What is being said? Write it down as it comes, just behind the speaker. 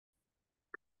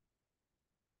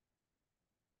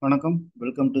வணக்கம்.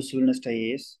 Welcome to சிவில்னெஸ்ட்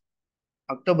IAS.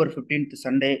 October 15th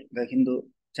Sunday the Hindu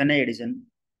Chennai edition.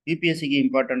 யூபிஎஸ்சிக்கு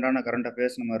இம்பார்ட்டண்ட்டான current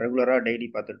affairs நம்ம ரெகுலராக டெய்லி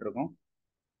பார்த்துட்டு இருக்கோம்.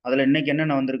 அதில் இன்னைக்கு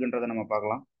என்னென்ன வந்திருக்குன்றதை நம்ம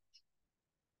பார்க்கலாம்.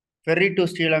 Ferry to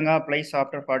Sri Lanka பிளைஸ்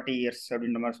after 40 years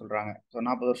அப்படின்ற மாதிரி சொல்கிறாங்க. ஸோ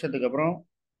 40 வருஷத்துக்கு அப்புறம்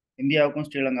இந்தியாவுக்கும்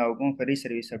ஸ்ரீலங்காவுக்கும் ஃபெர்ரி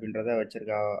சர்வீஸ் அப்படின்றத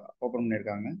ஓப்பன்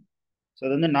பண்ணியிருக்காங்க. ஸோ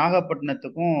இது வந்து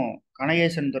நாகப்பட்டினத்துக்கும்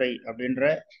கனகேசன் துறை அப்படின்ற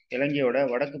இலங்கையோட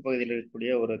வடக்கு பகுதியில்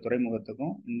இருக்கக்கூடிய ஒரு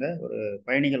துறைமுகத்துக்கும் இந்த ஒரு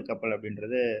பயணிகள் கப்பல்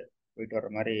அப்படின்றது போயிட்டு வர்ற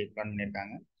மாதிரி பிளான்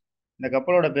பண்ணியிருக்காங்க. இந்த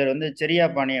கப்பலோட பேர் வந்து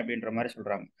செரியாபாணி அப்படின்ற மாதிரி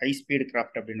சொல்கிறாங்க. ஹை ஸ்பீட்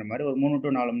கிராஃப்ட் அப்படின்ற மாதிரி ஒரு 3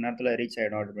 to 4 மணி நேரத்தில் ரீச்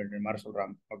ஆகிடும் அப்படின்ற மாதிரி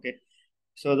சொல்கிறாங்க. ஓகே,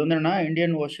 ஸோ இது வந்து என்னன்னா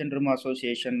Indian ocean rim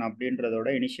association அப்படின்றதோட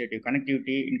initiative,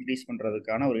 connectivity increase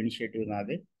பண்ணுறதுக்கான ஒரு இனிஷியேட்டிவ் தான்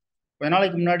அது. கொஞ்ச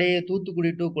நாளைக்கு முன்னாடி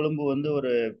தூத்துக்குடி டு கொழும்பு வந்து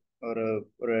ஒரு ஒரு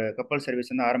ஒரு கப்பல்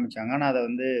சர்வீஸ் வந்து ஆரம்பிச்சாங்க. ஆனால் அதை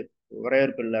வந்து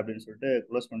வரவேற்பு இல்லை அப்படின்னு சொல்லிட்டு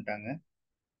க்ளோஸ் பண்ணிட்டாங்க.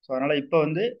 ஸோ அதனால் இப்போ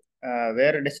வந்து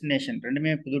வேறு டெஸ்டினேஷன்,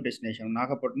 ரெண்டுமே புது டெஸ்டினேஷன்.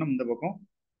 நாகப்பட்டினம் இந்த பக்கம்,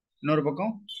 இன்னொரு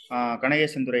பக்கம்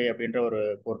கனகேசன் துறை அப்படின்ற ஒரு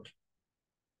போர்ட்.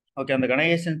 ஓகே, அந்த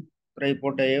கனகேசன் துறை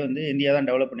போர்ட்டையே வந்து இந்தியா தான்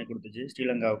டெவலப் பண்ணி கொடுத்துச்சு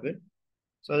ஸ்ரீலங்காவுக்கு.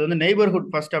 ஸோ அது வந்து நெய்பர்ஹுட்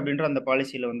ஃபர்ஸ்ட் அப்படின்ற அந்த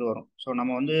பாலிசியில் வந்து வரும். ஸோ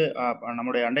நம்ம வந்து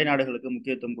நம்மளுடைய அண்டை நாடுகளுக்கு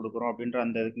முக்கியத்துவம் கொடுக்குறோம் அப்படின்ற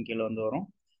அந்த இதுக்கும் கீழே வந்து வரும்.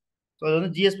 ஸோ அது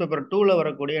வந்து ஜிஎஸ் பேப்பர் 2ல்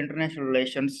வரக்கூடிய இன்டர்நேஷனல்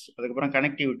ரிலேஷன்ஸ், அதுக்கப்புறம்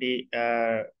கனெக்டிவிட்டி,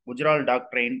 குஜரால்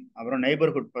டாக்ட்ரைன், அப்புறம்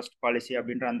நெய்பர்ஹுட் ஃபர்ஸ்ட் பாலிசி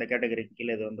அப்படின்ற அந்த கேட்டகரிக்கு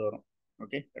கீழே இது வந்து வரும்.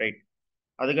 Okay, right.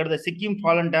 அதுக்கடுத்து சிக்கிம்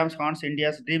ஃபாலன் டேம்ஸ் ஹான்ஸ்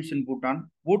இந்தியாஸ் ட்ரீம்ஸ் இன் பூட்டான்.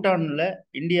 பூட்டானில்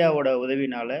இந்தியாவோட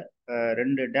உதவினால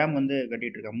 2 டேம் வந்து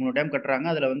கட்டிட்டு இருக்காங்க. 3 டேம் கட்டுறாங்க.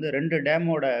 அதில் வந்து 2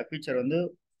 டேமோட ஃபியூச்சர் வந்து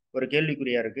ஒரு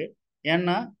கேள்விக்குறியாக இருக்குது.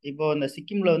 ஏன்னா இப்போ இந்த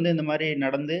சிக்கிமில் வந்து இந்த மாதிரி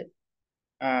நடந்து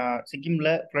சிக்கிமில்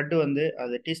ஃப்ளட்டு வந்து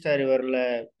அது டீஸ்டா ரிவரில்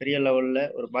பெரிய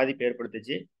லெவலில் ஒரு பாதிப்பு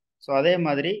ஏற்படுத்துச்சு. ஸோ அதே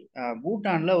மாதிரி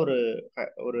பூட்டானில் ஒரு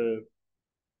ஒரு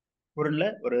ஊரில்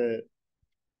ஒரு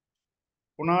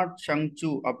புனாட்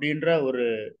ஷங்சு அப்படின்ற ஒரு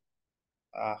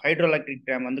ஹைட்ரோ எலக்ட்ரிக்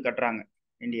டேம் வந்து கட்டுறாங்க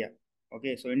இந்தியா.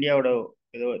 ஓகே, ஸோ இந்தியாவோட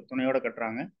இது துணையோட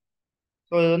கட்டுறாங்க.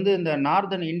 ஸோ இது வந்து இந்த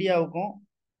நார்தன் இந்தியாவுக்கும்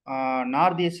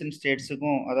நார்த் ஈஸ்டர்ன்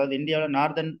ஸ்டேட்ஸுக்கும், அதாவது இந்தியாவில்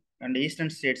நார்தன் அண்ட்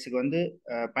ஈஸ்டர்ன் ஸ்டேட்ஸுக்கு வந்து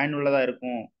பயனுள்ளதாக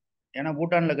இருக்கும். ஏன்னா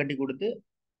பூட்டானில் கட்டி கொடுத்து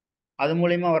அது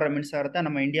மூலயமா வர மின்சாரத்தை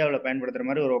நம்ம இந்தியாவில் பயன்படுத்துகிற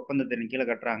மாதிரி ஒரு ஒப்பந்தத்தின் கீழே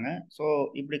கட்டுறாங்க. ஸோ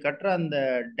இப்படி கட்டுற அந்த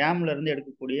டேம்ல இருந்து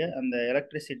எடுக்கக்கூடிய அந்த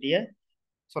எலக்ட்ரிசிட்டியை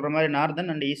சொல்கிற மாதிரி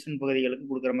நார்தன் அண்ட் ஈஸ்டர்ன் பகுதிகளுக்கு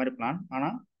கொடுக்குற மாதிரி பிளான்.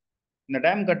 ஆனால் இந்த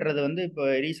டேம் கட்டுறது வந்து இப்போ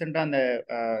ரீசெண்டாக அந்த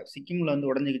சிக்கிமில் வந்து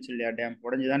உடஞ்சிக்கிச்சு இல்லையா, டேம்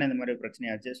உடஞ்சி தானே இந்த மாதிரி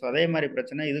பிரச்சனையாச்சு. ஸோ அதே மாதிரி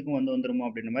பிரச்சனை இதுக்கும் வந்து வந்துருமோ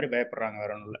அப்படின்ற மாதிரி பயப்படுறாங்க,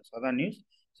 வேற ஒன்றும் இல்லை. ஸோ அதான் news.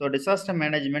 So disaster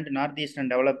management, north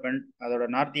eastern development, அதோட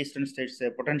north eastern states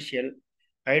potential,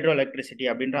 hydro electricity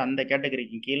அப்படின்ற அந்த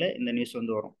கேட்டகரிக்கு கீழே இந்த நியூஸ்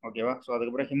வந்து வரும். ஓகேவா. ஸோ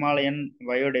அதுக்கப்புறம் ஹிமாலயன்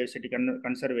பயோடைவர்சிட்டி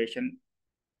கன்சர்வேஷன்,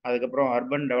 அதுக்கப்புறம்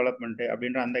அர்பன் டெவலப்மெண்ட்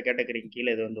அப்படின்ற அந்த கேட்டகரிக்கு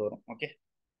கீழே இது வந்து வரும். Okay,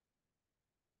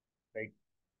 right.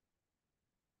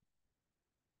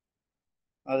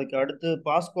 அதுக்கு அடுத்து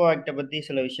பாஸ்கோ ஆக்டை பற்றி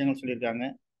சில விஷயங்கள் சொல்லியிருக்காங்க.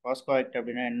 பாஸ்கோ ஆக்ட்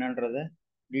அப்படின்னா என்னன்றதை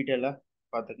டீட்டெயிலாக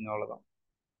பார்த்துக்குங்க, அவ்வளோதான்.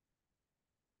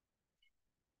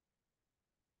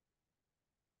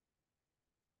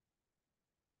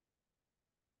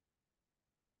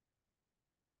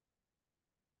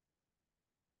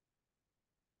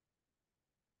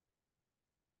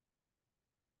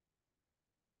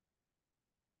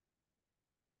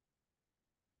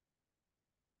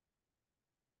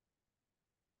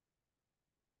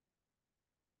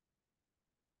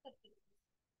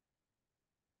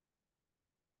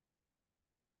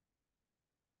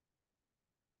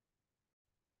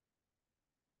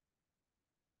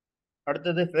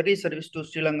 அடுத்தது ferry service to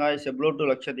Sri Lanka is a flow to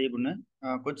லட்சத்தீவுன்னு.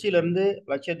 கொச்சியிலேருந்து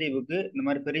லட்சத்தீவுக்கு இந்த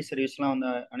மாதிரி ஃபெரி சர்வீஸ்லாம் வந்து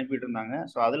அனுப்பிட்டு இருந்தாங்க.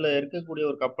 ஸோ அதில் இருக்கக்கூடிய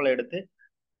ஒரு கப்பலை எடுத்து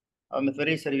அந்த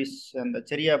ஃபெரி சர்வீஸ், அந்த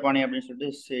செரியாபாணி அப்படின்னு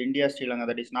சொல்லிட்டு India Sri Lanka,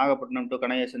 that is Nagapattinam to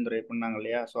கனகேசந்துறை பண்ணாங்க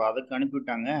இல்லையா. ஸோ அதுக்கு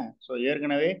அனுப்பிவிட்டாங்க. ஸோ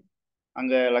ஏற்கனவே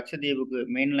அங்கே லட்சத்தீவுக்கு,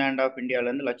 மெயின்லேண்ட் ஆஃப்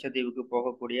இந்தியாவிலேருந்து லட்சத்தீவுக்கு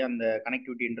போகக்கூடிய அந்த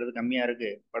கனெக்டிவிட்டின்றது கம்மியாக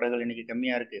இருக்குது, படகுகள் இன்னைக்கு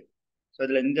கம்மியாக இருக்குது. ஸோ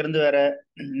இதில் இங்கேருந்து வேற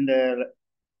இந்த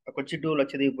கொச்சி டு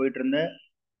லட்சத்தீவு போயிட்டு இருந்த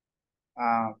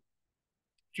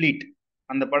ஃப்ளீட்,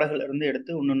 அந்த படகுல இருந்து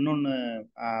எடுத்து இன்னொன்று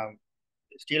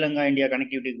ஸ்ரீலங்கா இந்தியா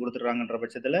கனெக்டிவிட்டி கொடுத்துட்றாங்கன்ற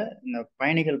பட்சத்தில் இந்த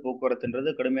பயணிகள்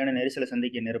போக்குவரத்துன்றது கடுமையான நெரிசலை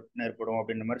சந்திக்க நேர்படும்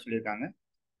அப்படின்ற மாதிரி சொல்லியிருக்காங்க.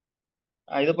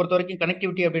 இதை பொறுத்த வரைக்கும்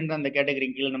கனெக்டிவிட்டி அப்படின்ற அந்த கேட்டகரி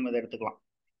கீழே நம்ம இதை எடுத்துக்கலாம்.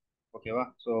 ஓகேவா.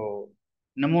 ஸோ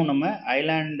இன்னமும் நம்ம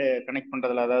ஐலாண்டு கனெக்ட்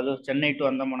பண்ணுறதுல, அதாவது சென்னை டு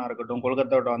அந்தமானா இருக்கட்டும்,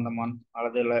 கொல்கத்தா டு அந்தமான்,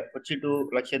 அல்லது கொச்சி டு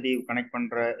லட்சத்தீவு கனெக்ட்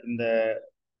பண்ணுற இந்த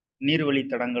நீர்வழி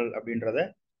தடங்கள் அப்படின்றத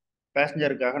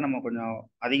பேசஞ்சருக்காக நம்ம கொஞ்சம்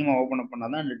அதிகமாக ஓப்பன் அப்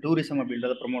பண்ணால் தான் இந்த டூரிசம்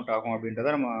அப்படின்றத ப்ரொமோட் ஆகும்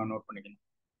அப்படின்றத நம்ம நோட் பண்ணிக்கணும்.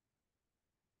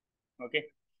 ஓகே,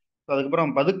 ஸோ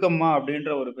அதுக்கப்புறம் பதுக்கம்மா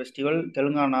அப்படின்ற ஒரு ஃபெஸ்டிவல்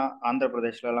தெலுங்கானா, ஆந்திர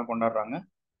பிரதேஷ்ல எல்லாம் கொண்டாடுறாங்க.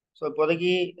 ஸோ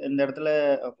இப்போதைக்கு இந்த இடத்துல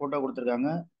ஃபோட்டோ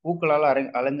கொடுத்துருக்காங்க, பூக்களால்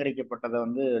அலங்கரிக்கப்பட்டதை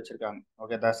வந்து வச்சுருக்காங்க.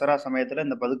 ஓகே, தசரா சமயத்தில்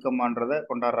இந்த பதுக்கம்மான்றதை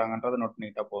கொண்டாடுறாங்கன்றதை நோட்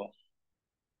பண்ணிக்கிட்டா போதும்.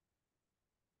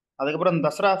 அதுக்கப்புறம்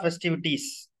தசரா ஃபெஸ்டிவிட்டிஸ்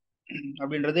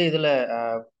அப்படின்றது இதில்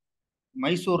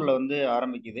மைசூரில் வந்து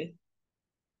ஆரம்பிக்குது.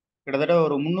 கிட்டத்தட்ட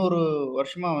ஒரு 300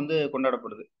 வருஷமாக வந்து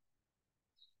கொண்டாடப்படுது.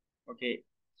 ஓகே,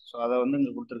 ஸோ அதை வந்து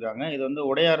இங்கே கொடுத்துருக்காங்க. இது வந்து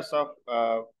உடையார்ஸ் ஆஃப்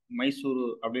மைசூர்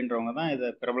அப்படின்றவங்க தான் இதை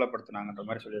பிரபலப்படுத்தினாங்கன்ற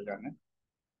மாதிரி சொல்லியிருக்காங்க.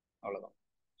 அவ்வளோதான்.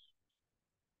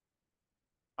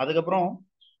 அதுக்கப்புறம்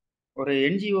ஒரு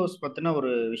என்ஜிஓஸ் பற்றின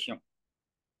ஒரு விஷயம்.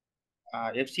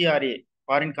 FCRA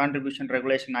ஃபாரின் கான்ட்ரிபியூஷன்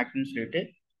ரெகுலேஷன் ஆக்ட்னு சொல்லிட்டு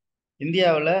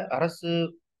இந்தியாவில் அரசு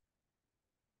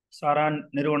சாரா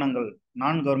நிறுவனங்கள்,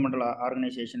 நான் கவர்மெண்டல்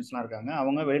ஆர்கனைசேஷன்ஸ்லாம் இருக்காங்க.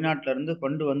 அவங்க வெளிநாட்டில இருந்து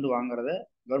ஃபண்டு வந்து வாங்குறத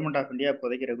கவர்மெண்ட் ஆஃப் இந்தியா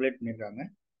இப்போதைக்கு ரெகுலேட் பண்ணியிருக்காங்க.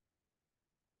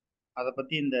 அதை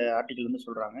பற்றி இந்த ஆர்டிகிள் வந்து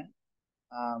சொல்கிறாங்க.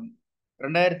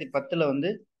 2010 வந்து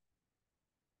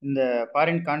இந்த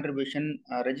foreign contribution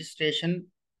registration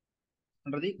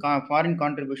foreign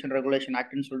contribution regulation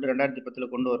ஆக்ட்னு சொல்லிட்டு 2010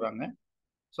 கொண்டு வர்றாங்க.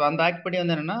 ஸோ அந்த ஆக்ட் படி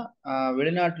வந்து என்னன்னா,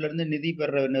 வெளிநாட்டிலேருந்து நிதி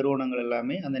பெற நிறுவனங்கள்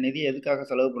எல்லாமே அந்த நிதியை எதுக்காக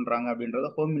செலவு பண்ணுறாங்க அப்படின்றத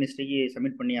ஹோம் மினிஸ்ட்ரிக்கு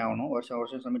சப்மிட் பண்ணி ஆகணும். வருஷம்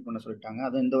வருஷம் சப்மிட் பண்ண சொல்லிட்டாங்க.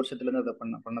 அதுவும் இந்த வருஷத்துலேருந்து அதை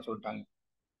பண்ண சொல்லிட்டாங்க.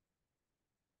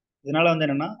 இதனால வந்து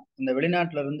என்னன்னா, இந்த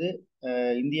வெளிநாட்டில இருந்து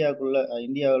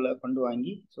இந்தியாவில் ஃபண்டு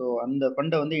வாங்கி, ஸோ அந்த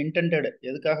ஃபண்டை வந்து இன்டென்டட்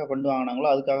எதுக்காக ஃபண்டு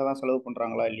வாங்கினாங்களோ அதுக்காக தான் செலவு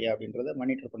பண்ணுறாங்களா இல்லையா அப்படின்றத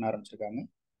மானிட்டர் பண்ண ஆரம்பிச்சிருக்காங்க.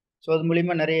 ஸோ அது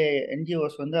மூலிமா நிறைய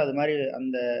என்ஜிஓஸ் வந்து அது மாதிரி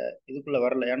அந்த இதுக்குள்ளே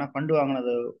வரல. ஏன்னா ஃபண்டு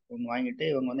வாங்கினது ஒன்று வாங்கிட்டு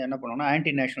இவங்க வந்து என்ன பண்ணுவாங்கன்னா,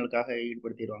 ஆன்டி நேஷனலுக்காக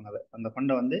ஈடுபடுத்திடுவாங்க. அதை அந்த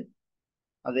ஃபண்டை வந்து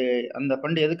அது அந்த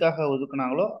ஃபண்டு எதுக்காக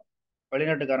ஒதுக்குனாங்களோ,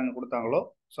 வெளிநாட்டுக்காரங்க கொடுத்தாங்களோ,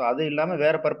 ஸோ அது இல்லாமல்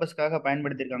வேற பர்பஸ்க்காக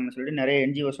பயன்படுத்தியிருக்காங்கன்னு சொல்லிட்டு நிறைய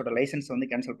என்ஜிஓஸோட லைசன்ஸ்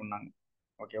வந்து கேன்சல் பண்ணாங்க.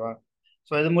 ஓகேவா?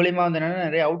 ஸோ இது மூலிமா வந்து என்னன்னா,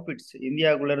 நிறைய அவுட்ஃபிட்ஸ்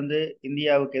இந்தியாவுக்குள்ளேருந்து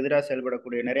இந்தியாவுக்கு எதிராக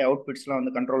செயல்படக்கூடிய நிறைய அவுட்ஃபிட்ஸ்லாம்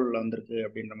வந்து கண்ட்ரோலில் வந்திருக்கு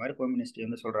அப்படின்ற மாதிரி ஹோம் மினிஸ்ட்ரி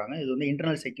வந்து சொல்கிறாங்க. இது வந்து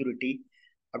இன்டர்னல் செக்யூரிட்டி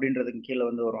அப்படின்றதுக்கு கீழே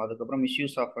வந்து வரும். அதுக்கப்புறம்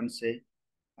மிஸ்யூஸ் ஆஃப் ஃபண்ட்ஸு,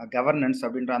 கவர்னன்ஸ்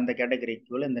அப்படின்ற அந்த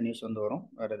கேட்டகரிக்குள்ள இந்த நியூஸ் வந்து வரும்.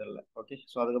 வேறு எதுவும் இல்லை. ஓகே,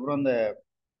 ஸோ அதுக்கப்புறம் இந்த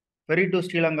ஃபெரி டு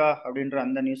ஸ்ரீலங்கா அப்படின்ற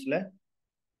அந்த நியூஸில்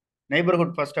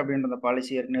நெய்பர்ஹுட் ஃபர்ஸ்ட் அப்படின்ற அந்த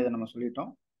பாலிசி ஏற்கனவே இதை நம்ம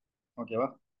சொல்லிட்டோம். ஓகேவா?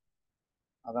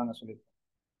 அதாங்க சொல்லியிருக்கோம்.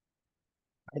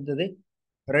 அடுத்தது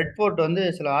ரெட் ஃபோர்ட் வந்து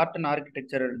சில ஆர்ட் அண்ட்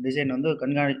ஆர்கிடெக்சர் டிசைன் வந்து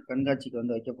கண்காட்சிக்கு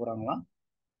வந்து வைக்க போகிறாங்களாம்.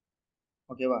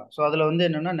 ஓகேவா? ஸோ அதில் வந்து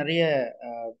என்னென்னா நிறைய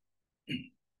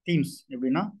தீம்ஸ்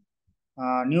எப்படின்னா,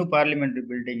 new parliamentary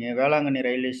building, Velankanni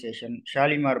railway station,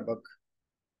 Shalimar buck,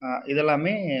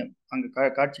 இதெல்லாமே அங்கே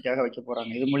காட்சிக்காக வைக்க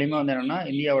போகிறாங்க. இது மூலிமா வந்து என்னென்னா,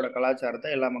 இந்தியாவோட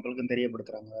கலாச்சாரத்தை எல்லா மக்களுக்கும்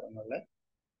தெரியப்படுத்துகிறாங்க. வேற ஒன்றும் இல்லை.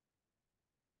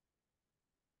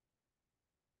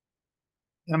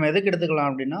 நம்ம எதுக்கு எடுத்துக்கலாம்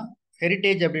அப்படின்னா,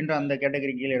 ஹெரிட்டேஜ் அப்படின்ற அந்த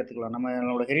கேட்டகரி கீழே எடுத்துக்கலாம்.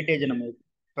 நம்மளோட ஹெரிட்டேஜை நம்ம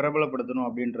பிரபலப்படுத்தணும்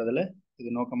அப்படின்றதுல இது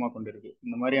நோக்கமாக கொண்டு இருக்கு.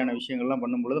 இந்த மாதிரியான விஷயங்கள்லாம்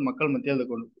பண்ணும்பொழுது மக்கள் மத்தியில் அதை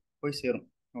கொண்டு போய் சேரும்.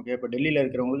 ஓகே, இப்போ டெல்லியில்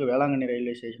இருக்கிறவங்களுக்கு வேளாங்கண்ணி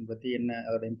ரயில்வே ஸ்டேஷன் பற்றி என்ன,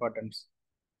 அதோட இம்பார்ட்டன்ஸ்.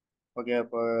 ஓகே,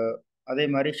 இப்போ அதே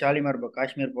மாதிரி ஷாலிமார் பக்,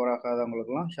 காஷ்மீர்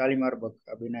போகாதவங்களுக்குலாம் ஷாலிமார் பக்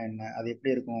அப்படின்னா என்ன, அது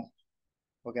எப்படி இருக்கும்.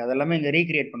 ஓகே, அதெல்லாமே இங்கே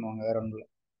ரீக்ரியேட் பண்ணுவாங்க. வேற ஒன்றும் இல்லை.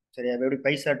 சரி, அது எப்படி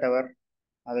பைசா டவர்,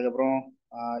 அதுக்கப்புறம்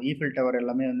ஈஃபில் டவர்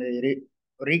எல்லாமே வந்து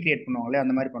ரீக்ரியேட் பண்ணுவாங்களே,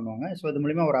 அந்த மாதிரி பண்ணுவாங்க. ஸோ இது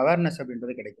மூலிமா ஒரு அவேர்னஸ்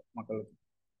அப்படின்றது கிடைக்கும் மக்களுக்கு.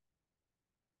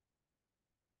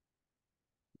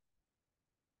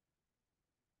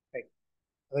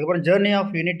 அதுக்கப்புறம் journey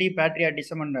of unity,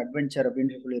 patriotism and adventure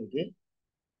அப்படின்னு சொல்லியிருக்கு.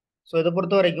 ஸோ இதை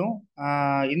பொறுத்த வரைக்கும்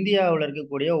இந்தியாவில்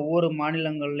இருக்கக்கூடிய ஒவ்வொரு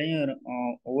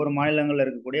மாநிலங்களில்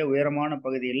இருக்கக்கூடிய உயரமான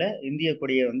பகுதியில் இந்திய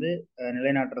கொடியை வந்து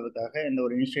நிலைநாட்டுறதுக்காக இந்த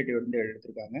ஒரு இனிஷியேட்டிவ் வந்து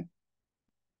எடுத்திருக்காங்க.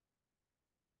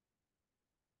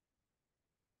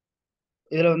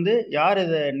 இதில் வந்து யார்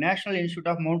இது, national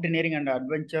institute of mountaineering and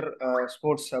adventure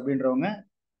sports அப்படின்றவங்க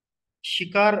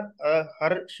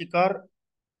ஹர் ஷிகார்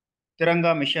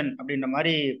திரங்கா மிஷன் அப்படின்ற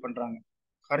மாதிரி பண்ணுறாங்க.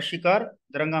 ஹர்ஷிகார்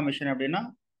திரங்கா மிஷன் அப்படின்னா,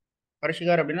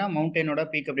 ஹர்ஷிகார் அப்படின்னா மவுண்டெயினோட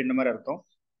பீக் அப்படின்ற மாதிரி அர்த்தம்.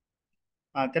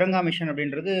 திரங்கா மிஷன்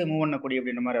அப்படின்றது மூவண்ண கொடி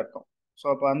அப்படின்ற மாதிரி அர்த்தம். ஸோ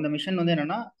அப்போ அந்த மிஷன் வந்து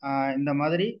என்னன்னா, இந்த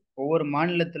மாதிரி ஒவ்வொரு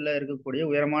மாநிலத்தில் இருக்கக்கூடிய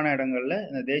உயரமான இடங்கள்ல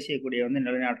இந்த தேசிய கொடியை வந்து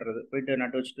நிலைநாட்டுறது, போயிட்டு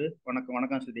நட்டு வச்சுட்டு வணக்கம்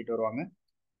வணக்கம் சுற்றிட்டு வருவாங்க.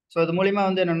 ஸோ இது மூலிமா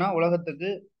வந்து என்னன்னா,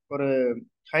 உலகத்துக்கு ஒரு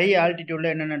ஹை ஆல்டிடியூட்ல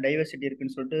என்னென்ன டைவர்சிட்டி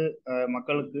இருக்குன்னு சொல்லிட்டு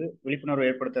மக்களுக்கு விழிப்புணர்வு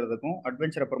ஏற்படுத்துறதுக்கும்,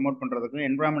 அட்வென்ச்சரை ப்ரொமோட் பண்ணுறதுக்கும்,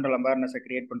 என்விரான்மெண்டல் அவேர்னஸை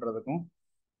கிரியேட் பண்ணுறதுக்கும்,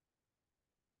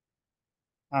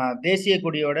 தேசிய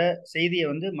கொடியோட செய்தியை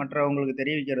வந்து மற்றவங்களுக்கு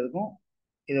தெரிவிக்கிறதுக்கும்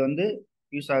இது வந்து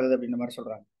யூஸ் ஆகுது அப்படின்ற மாதிரி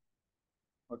சொல்றாங்க.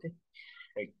 Okay,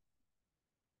 right.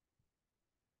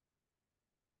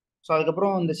 ஸோ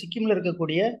அதுக்கப்புறம் இந்த சிக்கிம்ல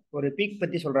இருக்கக்கூடிய ஒரு பீக்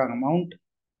பத்தி சொல்றாங்க. மவுண்ட்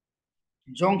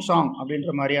ஜோங்சாங்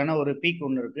அப்படின்ற மாதிரியான ஒரு பீக்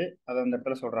ஒன்று இருக்கு, அதை அந்த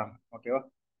இடத்துல சொல்றாங்க. ஓகேவா?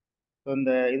 ஸோ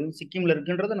இந்த இது சிக்கிம்ல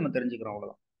இருக்குன்றதை நம்ம தெரிஞ்சுக்கிறோம்,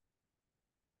 அவ்வளோதான்.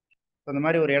 ஸோ இந்த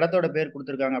மாதிரி ஒரு இடத்தோட பேர்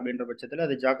கொடுத்துருக்காங்க அப்படின்ற பட்சத்தில்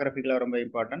அது ஜாகிரபிக்கலாக ரொம்ப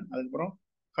இம்பார்ட்டன்ட். அதுக்கப்புறம்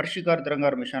ஹர்ஷிகார்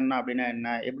திரங்கார் மிஷன் அப்படின்னா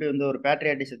என்ன, எப்படி வந்து ஒரு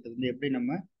பேட்ரியாட்டிசத்தை வந்து எப்படி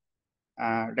நம்ம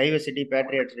டைவர்சிட்டி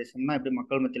பேட்ரியாட்டிசம்னா எப்படி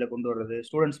மக்கள் மத்தியில் கொண்டு வர்றது,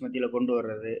 ஸ்டூடெண்ட்ஸ் மத்தியில் கொண்டு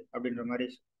வர்றது அப்படின்ற மாதிரி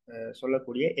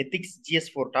சொல்லக்கூடிய எத்திக்ஸ்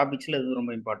GS4 டாபிக்ஸில் இது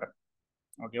ரொம்ப இம்பார்ட்டன்ட்.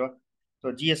 ஓகேவா? ஸோ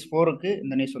GS4க்கு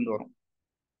இந்த நியூஸ் வந்து வரும்.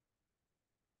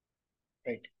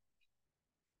 ரைட்.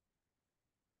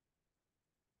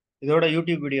 இதோட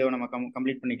யூடியூப் வீடியோவை நம்ம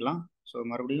கம்ப்ளீட் பண்ணிக்கலாம். ஸோ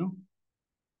மறுபடியும்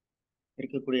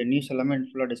இருக்கக்கூடிய நியூஸ் எல்லாமே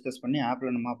ஃபுல்லாக டிஸ்கஸ் பண்ணி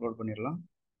ஆப்பில் நம்ம அப்லோட் பண்ணிடலாம்.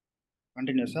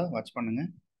 கண்டினியூஸாக வாட்ச் பண்ணுங்கள்.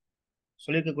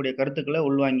 சொல்லியிருக்கக்கூடிய கருத்துக்களை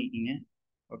உள்வாங்கிக்கிங்க.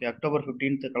 ஓகே, அக்டோபர்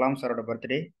 15 கலாம் சாரோட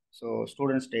பர்த்டே. ஸோ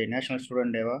ஸ்டூடெண்ட்ஸ் டே, நேஷனல்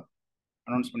ஸ்டூடெண்ட் டேவாக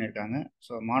அனௌன்ஸ் பண்ணியிருக்காங்க.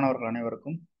 ஸோ மாணவர்கள்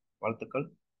அனைவருக்கும் வாழ்த்துக்கள்.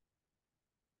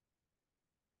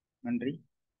 நன்றி,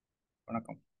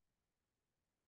 வணக்கம்.